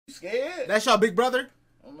scared? That's your big brother?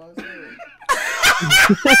 I'm not scared. He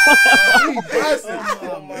busting.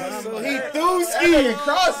 So he threw skiing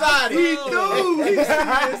cross-eyed. He threw. He's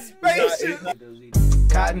spaceship.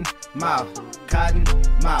 Cotton mouth, cotton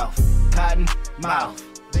mouth, cotton mouth.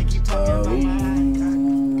 They keep talking about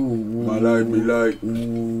My life be like,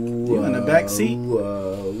 ooh. You in the back seat?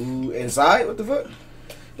 Inside? What the fuck?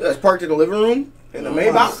 Yeah, it's parked in the living room. In the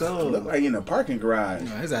Maybach. So, Look like in the parking garage.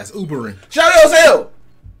 his ass Ubering. Shout out hell.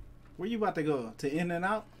 Where you about to go? To In and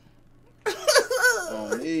Out?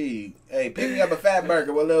 Oh, hey, pick me up a fat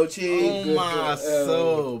burger with a little cheese. Oh my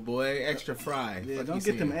soul, boy. Extra fries. Yeah, don't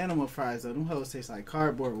get them animal fries though. Them hoes taste like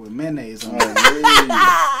cardboard with mayonnaise on them.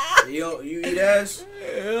 You eat ass?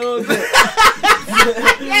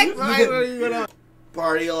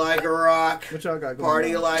 Party like a rock. What y'all got going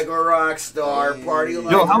Party on? like a rock star. Party like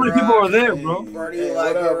Yo, a how many rock. people are there, bro? Party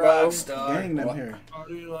like a rock star. Gang them here.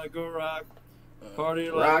 Party like a rock. Party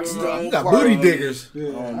like Rock a star. rock. You got Party. booty diggers. Oh, I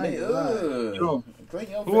ain't man. gonna lie. Yo, Clean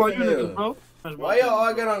your who are you fucking niggas, hell. bro? Why y'all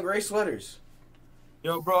all got on gray sweaters?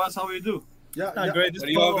 Yo, bro, that's how we do. Y'all, Not great. But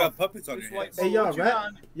you all got puppets on your heads. hey, y'all What you rap?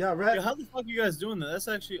 got? Y'all rap? Yo, how the fuck you guys doing that? That's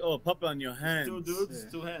actually a puppet on your hand. Two dudes, Yeah.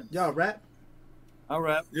 two hands. Y'all rap? I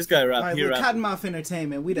rap. This guy rap. All right, He we're rap. Cottonmouth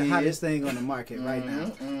Entertainment. We the hottest thing on the market right now.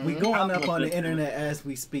 We going up on the internet as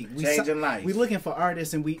we speak. Changing life. We looking for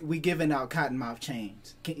artists and we giving out Cottonmouth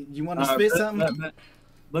chains. You want to All spit right, something?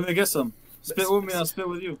 Let me get some. Spit with me, I'll spit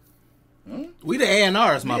with you. We the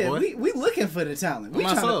A&Rs, my boy. We looking for the talent. We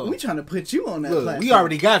trying to put you on that platform. We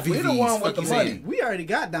already got VVs. We the one with the money. We already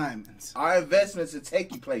got diamonds. Our investments will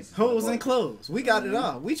take you places. Hoes and clothes. We got it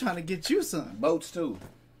all. We trying to get you some. Boats too.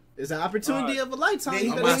 It's an opportunity of a lifetime.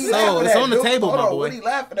 Yeah, my soul. It's on the table, my boy. What are you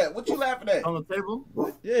laughing at? What you laughing at? On the table?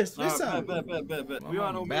 Yes, All spit right, something. bet. We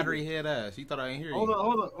on Omegle. Battery head ass. You thought I ain't hear you. Hold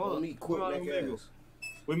on. Let me quit We on that Omegle. ass.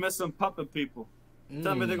 We met some puppet people.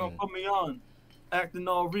 Tell me they're gonna put me on, acting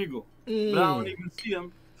all regal. But I don't even see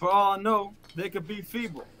them. For all I know, they could be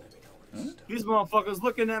feeble. These motherfuckers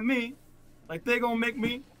looking at me like they gonna make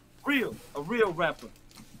me real, a real rapper.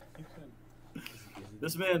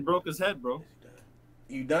 This man broke his head, bro.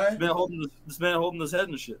 You done? This man holding his head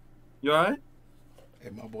and shit. You alright? Hey,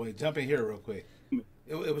 my boy, jump in here real quick.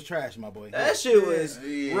 It was trash, my boy. That shit was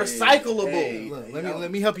recyclable. Hey, look,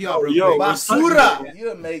 let me help you out real Yo, quick. Basura.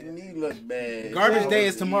 You make me look bad. Garbage day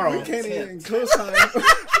is tomorrow. We can't even co-sign.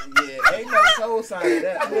 Yeah, ain't no soul sign of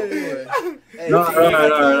that, boy. Hey, All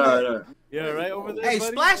right. Yeah, right over there. Hey,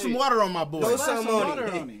 buddy? splash some water on my boy. Throw Splash some some on water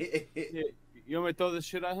him. on him. You want me to throw this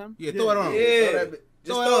shit at him? Yeah, throw it on him. Yeah,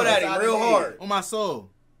 just throw it at him real hard. On my soul.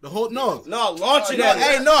 The whole no. No, launch it No, at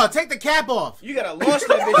hey, him. no, take the cap off. You gotta launch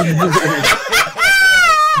that bitch.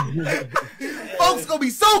 Folks gonna be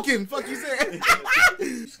soaking. Fuck you said.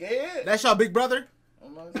 You scared? That's your big brother?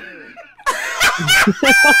 I'm not scared.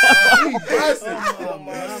 He busting.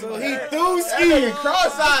 So he threw skiing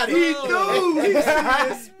cross-eyed. He threw. He's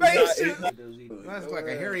spaceship. That's like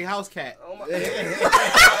a hairy house cat. Oh my.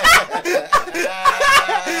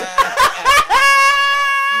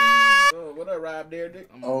 What up, Rob there, Dick?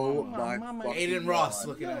 Oh my my Aiden Ross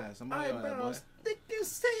looking ass. I'm Hey, like, bro, boy. stick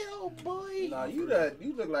this hell, boy. Nah, you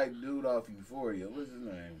look like dude off Euphoria. What's his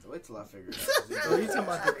name? Wait till I figure it out. Oh, you talking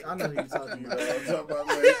about I know who you talking about. I'm talking about,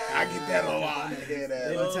 like, I get that a lot. They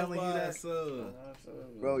been telling you that.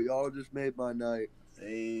 Bro, y'all just made my night.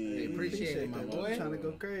 Hey, appreciate it, my that, boy. I'm trying to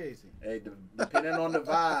go crazy. Hey, depending on the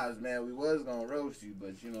vibes, man, we was gonna roast you,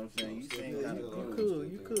 but you know what I'm saying? You seem kind of You cool. cool,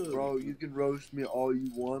 you cool. Bro, you can roast me all you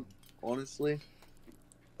want, honestly.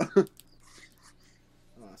 Oh,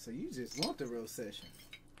 so you just want the roast session.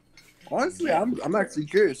 Honestly, I'm actually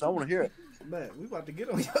curious. I want to hear it. Man, we about to get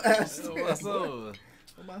on your ass. Oh, my soul.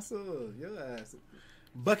 On my soul, your ass.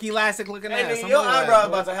 Bucky Lassick looking ass. Hey, I'm your like, eyebrows boy.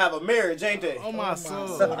 about to have a marriage, ain't they? Oh my soul.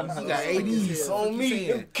 soul. You got ADs. On me,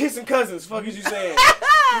 them kissing cousins. Fuck is you saying?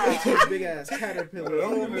 Big ass caterpillar.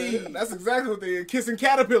 On me. That's exactly what they are. Kissing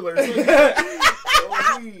caterpillars.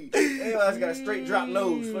 On me. They always got a straight drop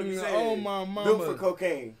nose. Fuck you saying? Oh my Built for mama.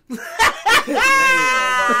 cocaine.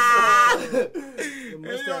 The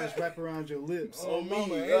mustache wrap around your lips. On me.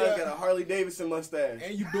 mama, You always got a Harley Davidson mustache.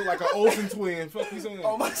 And you built like an Olsen twin. Fuck you saying?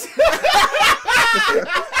 Oh my.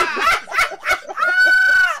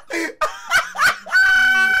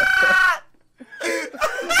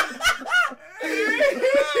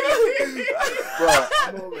 Bro,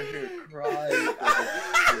 I'm over here crying.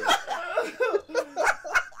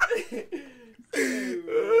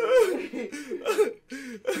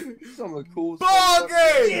 Some of the coolest. Ball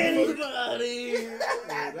game. Anybody?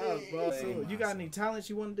 That was boss. So, you got any talents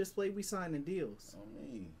you want to display? We signing deals.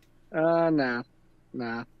 On me.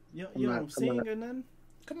 Nah. You I'm don't not- sing I'm not- or nothing?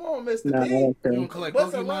 Come on, Mr. No, P. You don't collect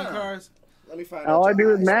What's a Pokemon line? cards? Let me find All out I your do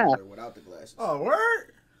is eyes math. color without the glasses. Oh,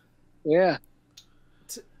 word? Yeah.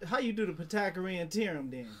 How you do the Pythagorean theorem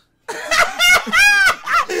then?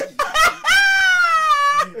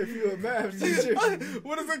 If you're a math teacher,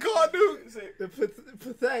 What is it called, dude? the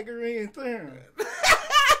Pythagorean theorem.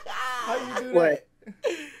 How you do What? that?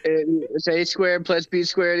 It's a squared plus b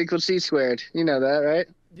squared equals c squared. You know that, right?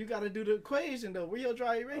 You got to do the equation though. Where your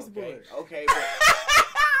dry erase board? Okay, but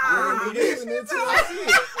really this.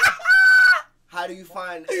 How do you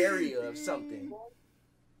find area of something?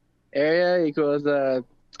 Area equals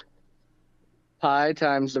pi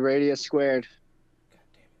times the radius squared.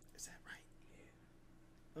 Is that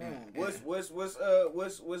right?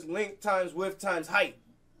 What's length times width times height?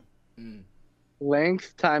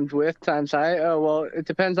 Length times width times height. Oh well, it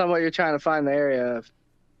depends on what you're trying to find the area of.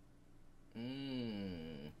 I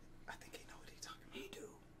think he know what he's talking about. He do.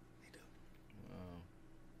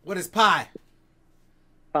 What is pi?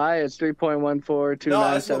 Pi is 3.142978. No,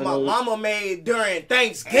 that's what my mama made during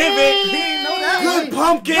Thanksgiving. He didn't know that. Good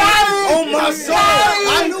pumpkin on my soul.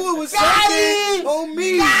 I knew it was something on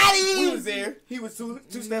me. We was there. He was two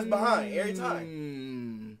steps behind every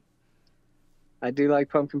time. I do like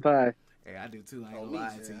pumpkin pie. Yeah, I do too. I ain't On gonna me,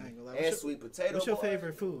 lie too. to you. And sweet potato. What's your boy.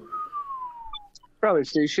 favorite food? Probably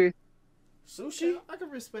sushi. Sushi. I can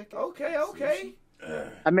respect it. Okay.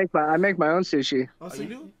 I make my own sushi. Oh, so you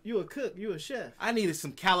do? you a cook? You a chef? I needed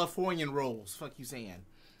some Californian rolls. Fuck you saying?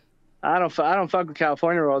 I don't fuck with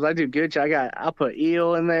California rolls. I do good. I'll put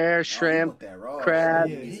eel in there, shrimp, crab,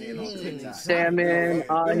 salmon,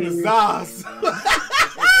 ahi. Sauce.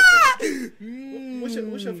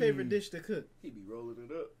 What's your favorite dish to cook? He be rolling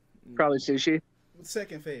it up. Probably sushi.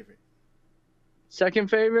 Second favorite. Second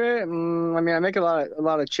favorite, I mean, I make a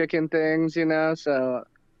lot of chicken things, you know. So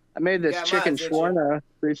I made this got chicken mine, didn't you? shawarma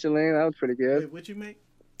recently. That was pretty good. Wait, what you make?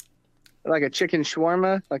 Like a chicken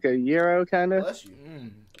shawarma, like a gyro kind of. Bless you.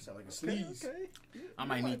 Sound like a sneeze. Okay. I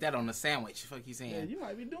might need that on a sandwich. Fuck you saying? Yeah, you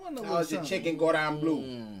might be doing a little How's your something. chicken Gordon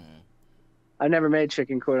Bleu? I never made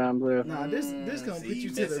chicken cordon bleu. Nah, this gonna put you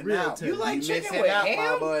to the missing real out. test. You like You chicken missing with out,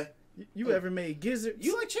 ham? my boy. You ever made gizzards?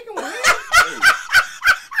 You like chicken with ham?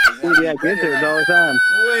 Yeah, gizzards all the time.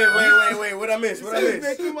 Wait. What I miss? You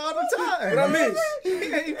make them all the time. What I miss?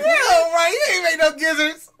 Hell right, you ain't make no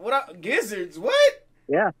gizzards. Gizzards? What?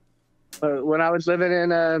 Yeah. When I was living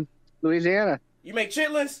in Louisiana. You make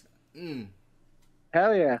chitlins?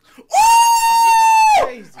 Hell yeah.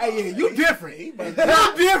 Hey, yeah, you different. You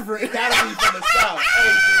different. He gotta be from the south.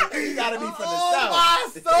 He gotta be from the south. My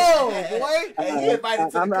soul, boy. Hey, he invited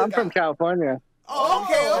to the I'm from California.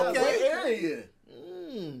 Okay. What area?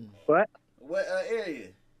 What? What area?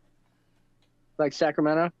 Like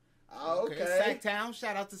Sacramento? Oh, okay. Sacktown.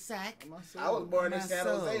 Shout out to Sack. I was born in San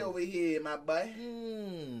Jose over here, my boy.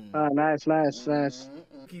 Oh, nice.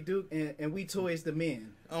 He do, and we toys the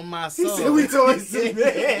men. On my soul. said we toys the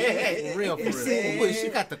men. For real. Boy, she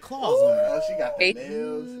got the claws on her. Oh, she got the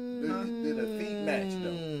nails. Did the feet match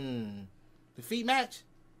though? The feet match?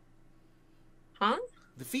 Huh?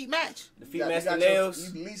 The feet match? The feet match the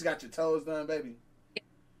nails. You at least got your toes done, baby.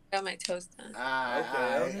 Got my toes done.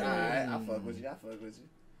 Alright. I fuck with you.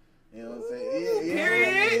 You know what I'm saying? Yeah.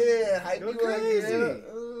 Period. Yeah. Hype Go you up, crazy. girl.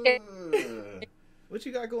 What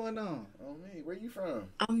you got going on? Oh me, where you from?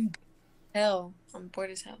 I'm bored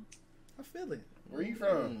as hell. I feel it. Where you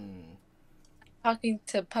from? Talking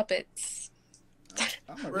to puppets.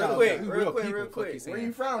 Real quick. Where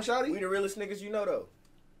you from, shawty? We the realest niggas you know though.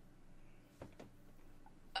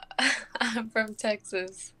 I'm from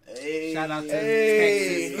Texas. Hey, Shout out to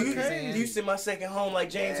Texas. Okay. Houston, my second home, like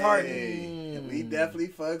James Harden. We definitely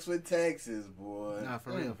fucks with Texas, boy. Nah,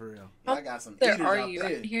 for real. I got some There eaters are out you?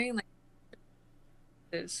 there. I'm hearing like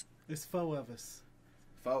this. It's 4 of us.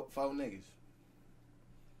 Four niggas.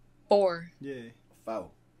 4. Yeah. 4.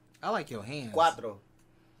 I like your hands. Cuatro.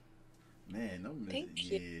 Man, no Thank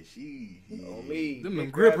you. Yeah, she on me. Them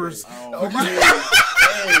grippers. On me.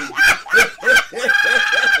 Hey.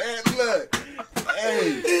 Look.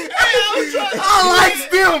 Hey. I like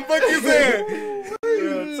them. Fuck you saying?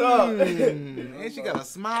 Real talk. And she got a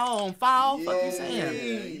smile on file. Fuck you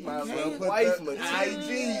saying? You might as well put the IG.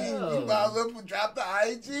 You might as well drop the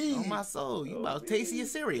IG. On my soul. You about tasty your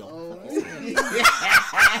cereal.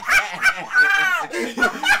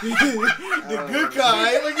 The good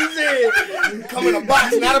kind. Like you said. Come in a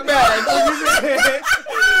box, not a bag. Like you said.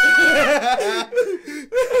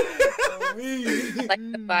 like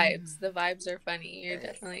the vibes. The vibes are funny. You're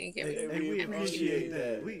definitely giving. Hey, we appreciate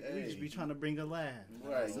that. We just be trying to bring a laugh.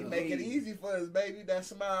 Right, So you make it easy for us, baby. That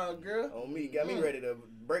smile, girl. On me, got me ready to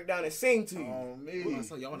break down and sing to you. On me.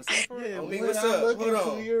 So y'all want to sing for it? Yeah, On me, what's up? Hold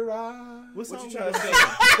on. What What song you trying to sing?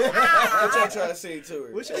 What y'all trying to sing to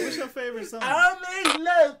her? What's your favorite song? I'm in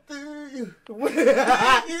love with you. I'm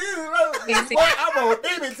on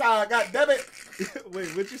demon time, goddammit. Wait,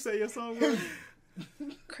 what'd you say your song was?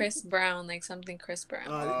 Chris Brown, like something Chris Brown.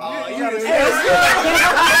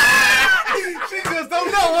 She just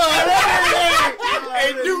don't know what.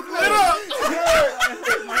 Hey, Duke, lit up.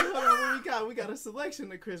 We got a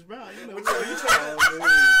selection of Chris Brown. You know, Which one you trying to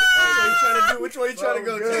do? Which one you trying to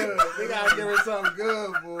go to? We gotta give her something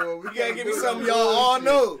good, boy. You gotta give me something y'all all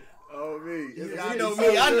know. Oh, me. You know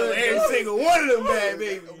me. I know every single one of them bad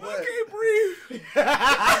babies. I can't breathe.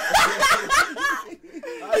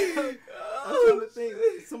 I'm trying to think.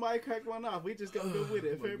 Somebody crack one off. We just gonna go with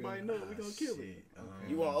it. If everybody know it, we gonna kill it.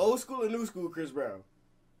 You want old school or new school Chris Brown?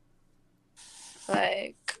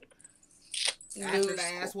 Like After the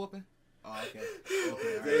ass whooping? Oh, okay.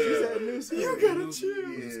 She said new school. You gotta chill.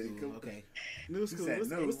 Yeah, okay. New school. What's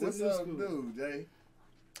the new What's school? up, dude, Jay?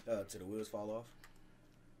 Till the wheels fall off.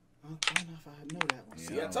 I don't know if I know that one.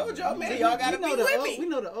 See, I told y'all, man. Y'all gotta be with me. We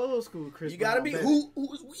know the old school Chris You Brown. gotta be. Who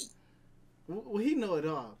is we? Well, he know it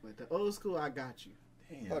all, but the old school, I got you.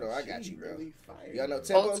 Damn, Hold on, I got you, bro. Really fired. Y'all know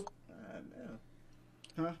Tempo?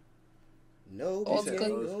 Huh? No, Old she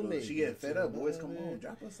school. know me. She get fed up, boys. Come on,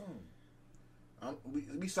 drop us some.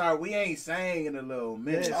 We sorry, we ain't sang in a little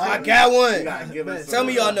minute. Yeah, Oh, I got one. You gotta give us Tell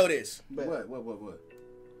me y'all know this. What?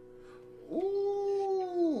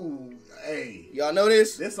 Ooh, hey. Y'all know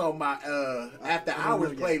this? This on my after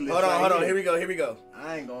hours playlist. Hold on. right Here we go.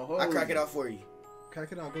 I ain't gonna hold I crack you. it out for you.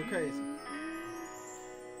 Crack it out. Go crazy.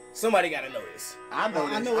 Somebody gotta know this. I know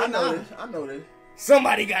this. I know this.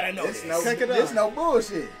 Somebody gotta know this. This no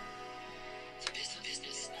bullshit.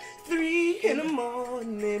 3 in the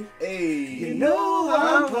morning. Hey, You know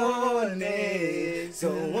I'm horny.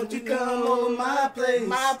 So won't you come over my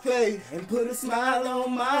place? And put a smile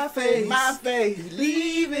on my face.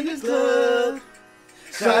 Leaving this club.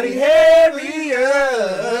 Shawty hurry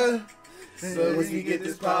up. So we get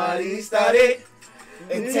this party started.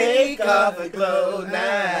 And take off her clothes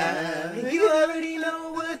now. You already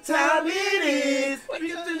know what time it is.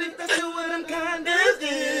 That's what I'm kinda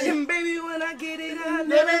is. And baby, when I get it, I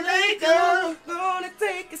never let go. Gonna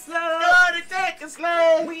take it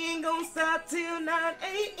slow. We ain't gonna stop till 9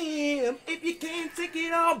 a.m. If you can't take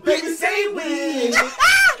it all, baby, say when.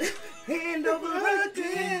 Hand over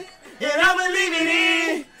again. And I'ma leave it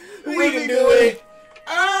in. We can do it.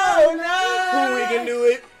 Oh no. We can do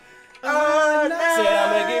it. Oh, night. Said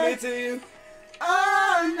I'ma give it to you.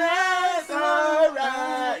 Oh, night.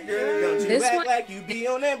 Alright, girl. Don't you This act one- like you be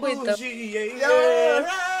on that with the- bougie, yeah.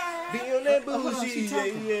 Be on that bougie,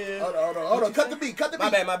 yeah. Hold on. Cut the beat. My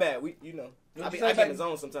bad. I get in the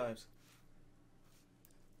zone sometimes.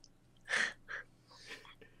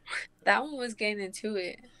 That one was getting into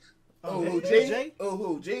it. Oh, who, Jay? Oh,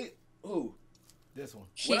 who, Jay? Who? This one.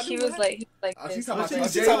 He was like Oh, she's this. talking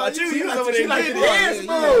about She talking about you. You was over She there like the getting dance it.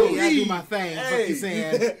 move. I do my thing. Fuck you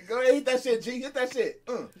saying. Go ahead, hit that shit, G. Hit that shit.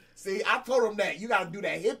 See, I told him that. You gotta do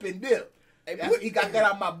that hip and dip. Hey, He got that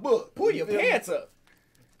out my book. Pull your feel me? pants up.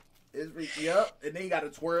 It's reaching up, and then you gotta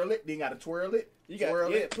twirl it. You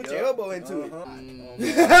got Put your elbow into it. Yo,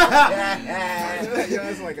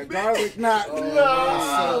 it's like a garlic knot.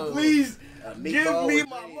 No, please Meatball give me with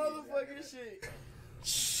my cheese. motherfucking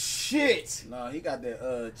shit. No, he got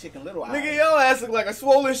the Chicken Little eyes. Nigga, your ass look like a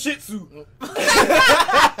swollen shih tzu. Your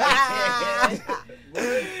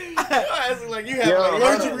ass look like you have an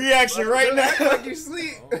allergic reaction right now. Like you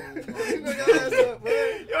sleep.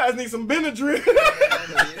 Your ass need some Benadryl.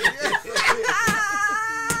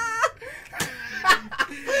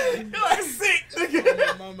 Your ass sick,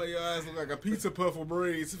 nigga. Mama, your ass look like a pizza puff with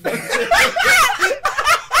braids.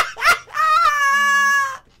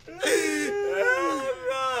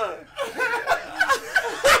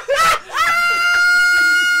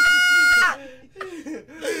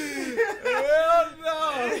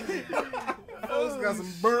 Got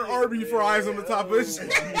some burnt Arby fries on the top of his shit.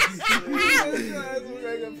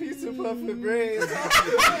 Like a pizza puff with braids.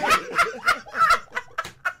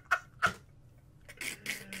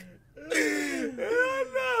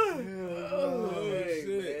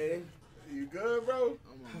 You good, bro?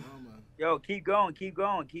 Yo, keep going. You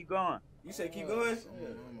say keep going?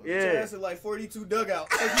 Yeah. Your ass is like 42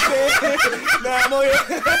 dugouts. Like you said. Nah, I'm on here.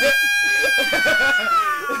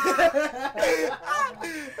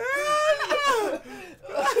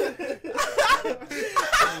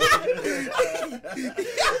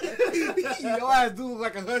 Your ass do look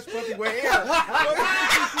like a hush puppy with hair.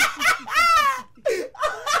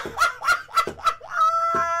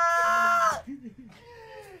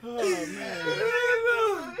 Oh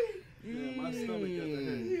man. Yeah, my stomach got the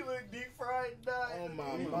hurt. He look deep fried and died. Oh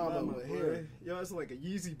my mama with hair. Yo, it's like a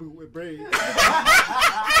Yeezy boot with braids.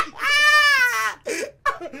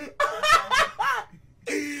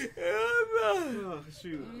 Oh,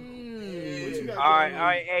 shoot. All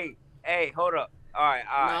right, hey, hold up. All right.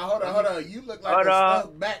 Nah, hold on. You look like the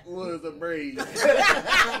stuck backwoods of braids. All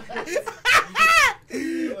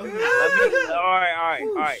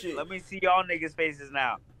right. Shit. Let me see y'all niggas' faces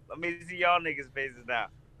now.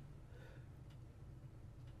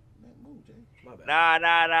 Nah.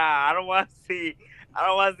 I don't want to see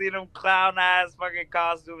them clown ass fucking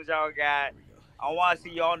costumes y'all got. I want to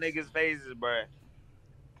see y'all niggas' faces, bruh.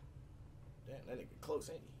 Damn, that nigga close,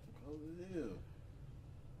 ain't he? Close as hell.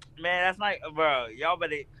 Man, that's not, bro. Y'all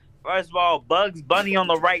better. First of all, Bugs Bunny on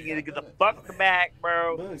the right. You get the fuck back,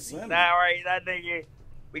 bro. Nah, right, that nigga.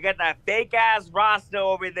 We got that fake ass roster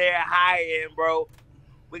over there high end, bro.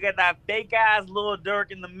 We got that fake ass Lil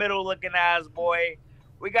Durk in the middle looking ass boy.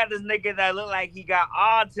 We got this nigga that look like he got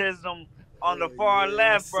autism on the far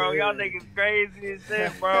left, bro. Y'all niggas crazy as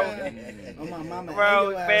shit, bro. Oh, my mama.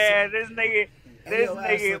 Bro, man, this nigga,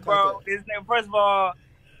 bro. Like This nigga, first of all,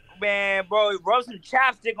 man, bro, rub some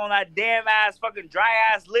chapstick on that damn ass fucking dry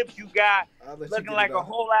ass lips you got. Looking like a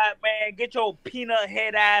whole lot, man. Get your peanut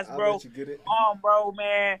head ass, bro. Bro,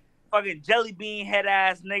 man. Fucking jelly bean head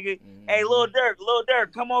ass nigga. Hey, Lil Durk,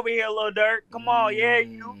 come over here, Lil Durk. Come on, you.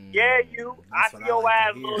 I see your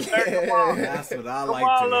ass, Lil Durk. Come on. That's what I Come like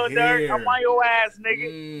on, to Lil hear. Durk. I'm on your ass,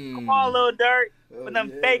 nigga. Come on, Lil Durk. With them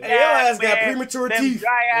fake Hey, your ass got man, premature them teeth.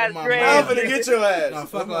 dry ass I'm dreads. finna get your ass. Nah,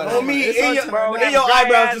 fuck all that. On me, Bro, and them your dry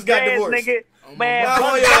eyebrows ass just got dreads, divorced. nigga. Man, I'm on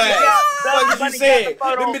Bunny your got ass. the- Fuck what you Bunny said. got the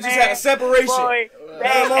photo, Them bitches man. had a separation. Boy,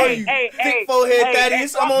 I'm on you. Thick forehead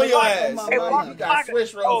Thaddeus, I'm on your ass. Hey, You got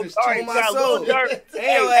swish rolls and shit on my got soul. Lil Durk. And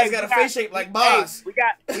your ass got a face shape like Boss. We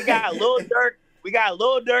got Lil Durk. We got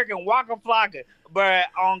Lil Durk and Waka Flocka. But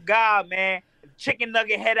on God, man. Chicken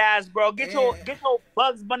nugget head ass, bro. Get your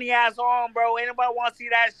Bugs Bunny ass on, bro. Anybody want to see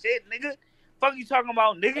that shit, nigga? Fuck you talking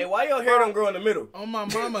about, nigga? Hey, why your hair don't grow in the middle? Oh my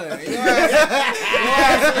mama.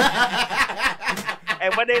 Hey,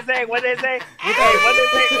 what they say? Hey, what they say?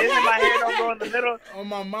 Listen, my hair don't go in the middle. Oh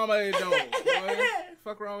my mama, it don't. Boy.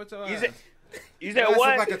 Fuck wrong with your ass. You said Your ass what?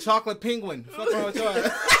 look like a chocolate penguin. Fuck wrong with your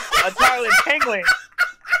ass. A chocolate penguin.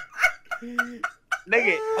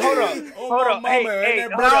 Nigga, hold up. Hey, Hey,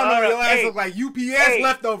 that brown on your ass hey, look like UPS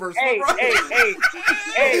leftovers. Hey, Fuck wrong- hey,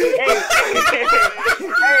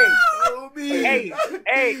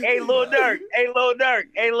 Lil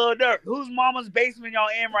Durk. Whose mama's basement y'all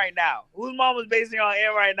in right now?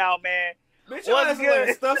 Man? Bitch, your ass look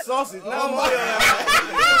like stuffed sausage. Now I'm on your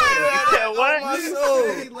ass. What? My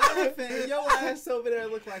soul. He laughing. Your ass over there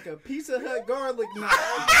look like a Pizza Hut garlic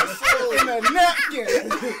knife in a napkin.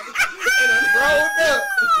 Rolled up.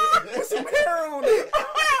 With some hair on it.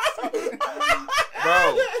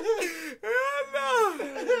 Bro.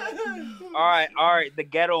 All right. The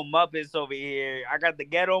ghetto Muppets over here. I got the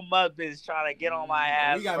ghetto Muppets trying to get on my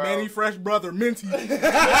ass. We got bro. Manny Fresh brother, Minty.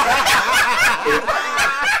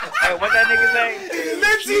 Hey, what that nigga say?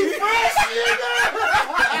 Minty Fresh, nigga.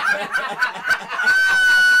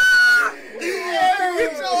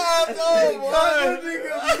 Get your ass on, boy.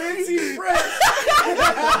 Nigga, Minty Fresh.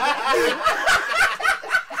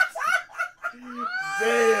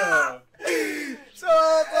 Damn.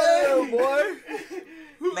 So boy.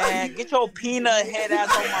 Man, get your peanut head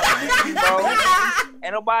ass on my feet, bro.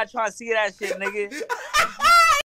 Ain't nobody trying to see that shit, nigga.